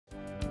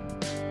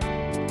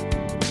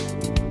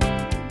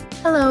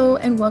Hello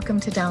and welcome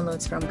to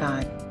Downloads from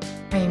God.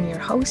 I am your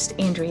host,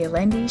 Andrea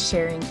Lendy,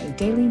 sharing a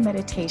daily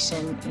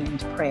meditation and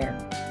prayer.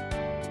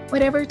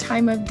 Whatever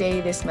time of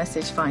day this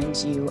message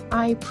finds you,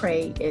 I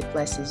pray it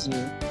blesses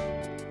you.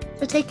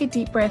 So take a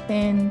deep breath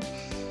in,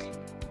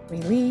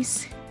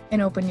 release,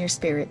 and open your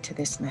spirit to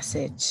this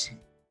message.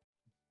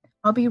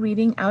 I'll be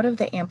reading out of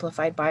the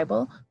Amplified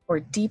Bible for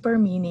deeper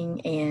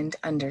meaning and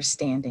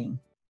understanding.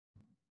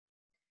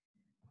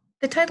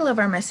 The title of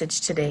our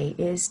message today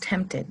is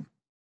Tempted.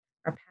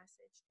 Our passage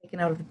taken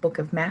out of the book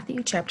of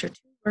Matthew, chapter 2,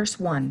 verse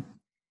 1.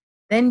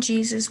 Then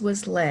Jesus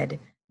was led,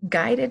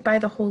 guided by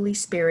the Holy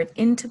Spirit,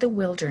 into the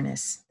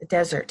wilderness, the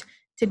desert,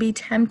 to be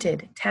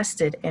tempted,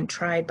 tested, and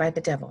tried by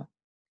the devil.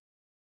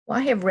 Well,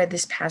 I have read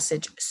this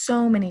passage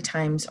so many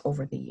times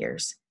over the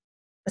years,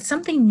 but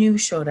something new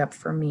showed up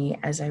for me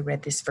as I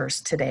read this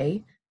verse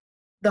today.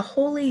 The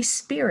Holy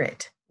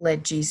Spirit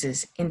led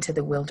Jesus into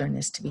the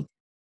wilderness to be tempted.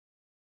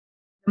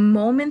 The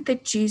moment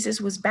that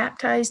Jesus was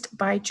baptized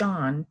by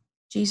John,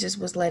 Jesus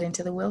was led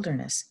into the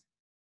wilderness.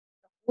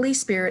 The Holy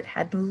Spirit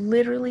had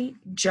literally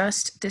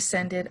just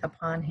descended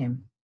upon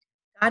him.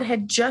 God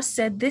had just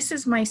said, "This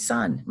is my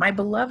son, my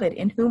beloved,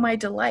 in whom I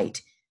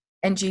delight."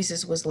 And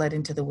Jesus was led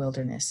into the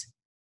wilderness.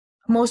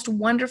 A most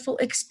wonderful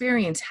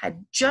experience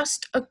had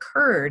just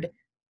occurred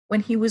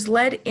when he was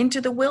led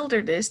into the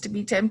wilderness to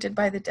be tempted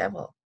by the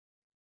devil.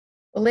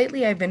 Well,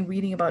 lately I've been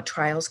reading about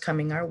trials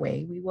coming our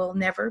way. We will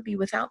never be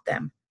without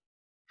them.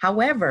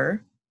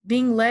 However,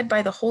 being led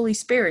by the Holy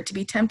Spirit to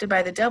be tempted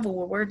by the devil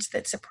were words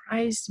that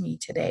surprised me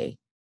today.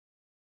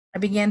 I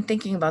began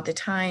thinking about the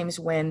times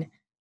when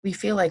we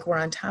feel like we're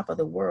on top of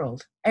the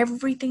world.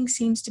 Everything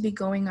seems to be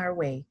going our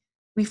way.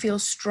 We feel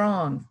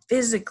strong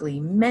physically,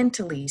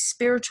 mentally,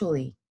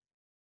 spiritually.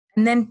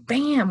 And then,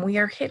 bam, we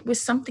are hit with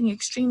something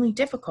extremely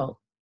difficult.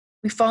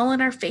 We fall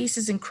on our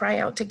faces and cry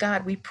out to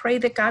God. We pray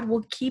that God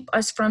will keep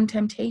us from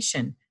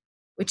temptation,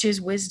 which is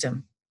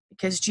wisdom,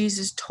 because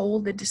Jesus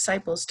told the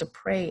disciples to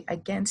pray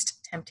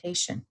against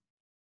temptation.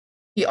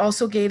 He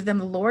also gave them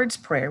the Lord's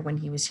Prayer when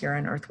he was here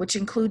on earth, which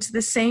includes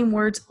the same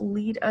words,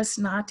 "Lead us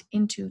not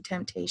into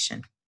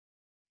temptation."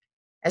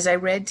 As I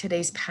read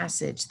today's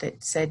passage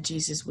that said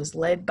Jesus was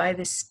led by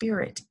the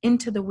Spirit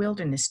into the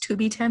wilderness to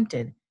be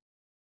tempted,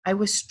 I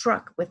was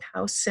struck with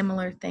how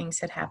similar things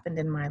had happened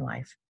in my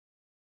life.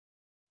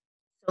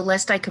 So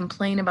lest I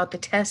complain about the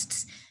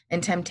tests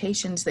and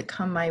temptations that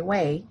come my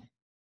way,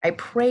 I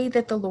pray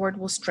that the Lord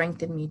will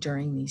strengthen me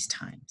during these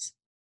times.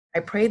 I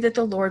pray that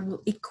the Lord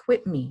will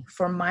equip me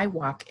for my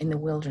walk in the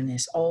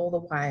wilderness, all the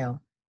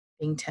while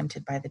being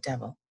tempted by the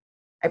devil.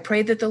 I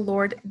pray that the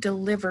Lord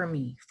deliver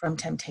me from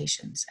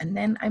temptations, and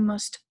then I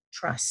must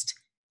trust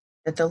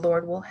that the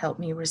Lord will help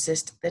me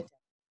resist the devil.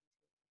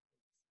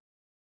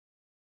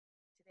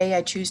 Today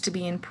I choose to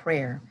be in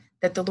prayer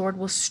that the Lord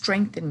will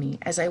strengthen me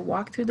as I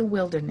walk through the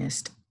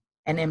wilderness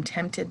and am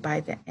tempted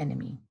by the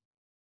enemy.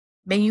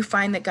 May you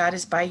find that God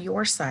is by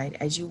your side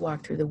as you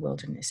walk through the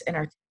wilderness and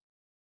are.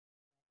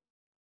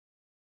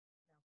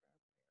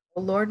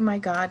 Oh Lord, my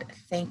God,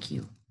 thank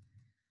you.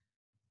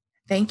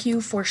 Thank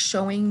you for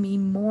showing me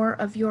more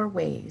of your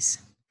ways.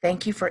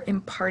 Thank you for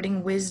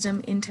imparting wisdom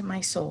into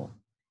my soul.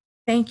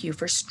 Thank you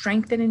for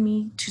strengthening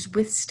me to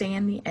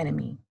withstand the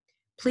enemy.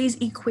 Please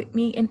equip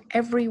me in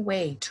every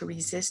way to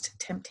resist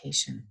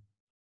temptation.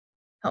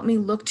 Help me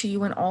look to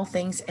you in all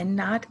things and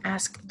not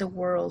ask the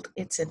world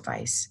its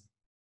advice.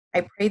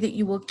 I pray that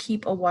you will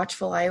keep a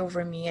watchful eye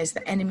over me as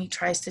the enemy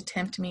tries to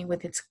tempt me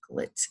with its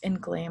glitz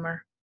and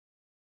glamour.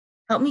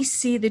 Help me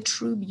see the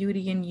true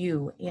beauty in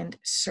you and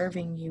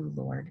serving you,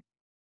 Lord.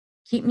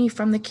 Keep me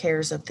from the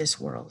cares of this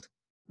world.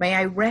 May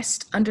I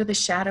rest under the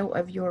shadow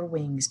of your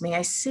wings. May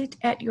I sit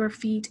at your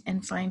feet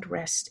and find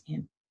rest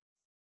in.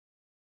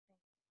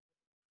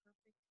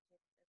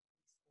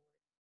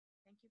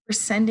 Thank you for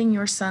sending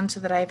your Son so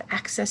that I have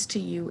access to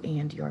you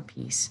and your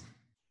peace.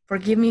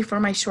 Forgive me for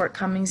my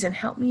shortcomings and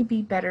help me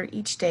be better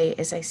each day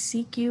as I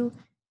seek you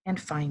and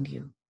find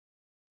you.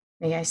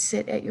 May I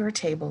sit at your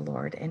table,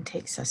 Lord, and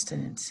take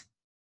sustenance.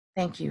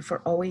 Thank you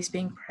for always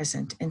being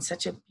present in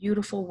such a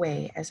beautiful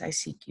way as I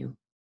seek you.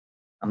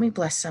 Help me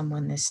bless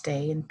someone this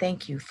day, and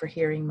thank you for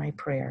hearing my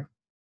prayer.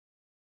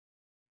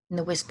 And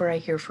the whisper I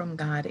hear from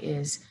God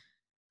is,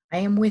 "I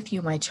am with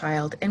you, my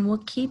child, and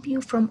will keep you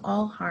from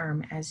all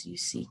harm as you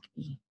seek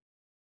me."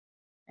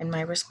 And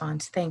my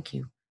response, thank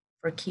you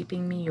for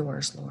keeping me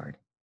yours, Lord.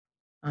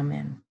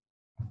 Amen.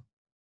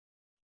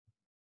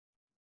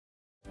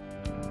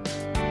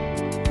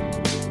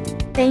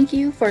 Thank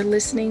you for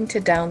listening to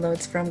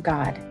Downloads from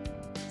God.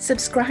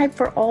 Subscribe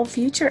for all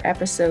future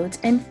episodes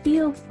and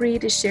feel free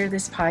to share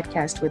this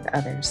podcast with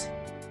others.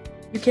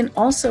 You can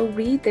also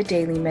read the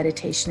daily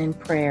meditation and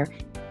prayer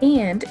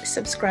and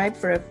subscribe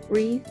for a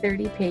free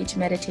 30-page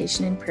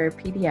meditation and prayer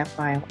PDF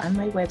file on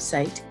my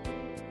website,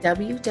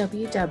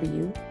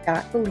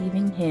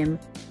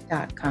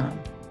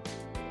 www.believinghim.com.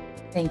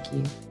 Thank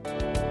you.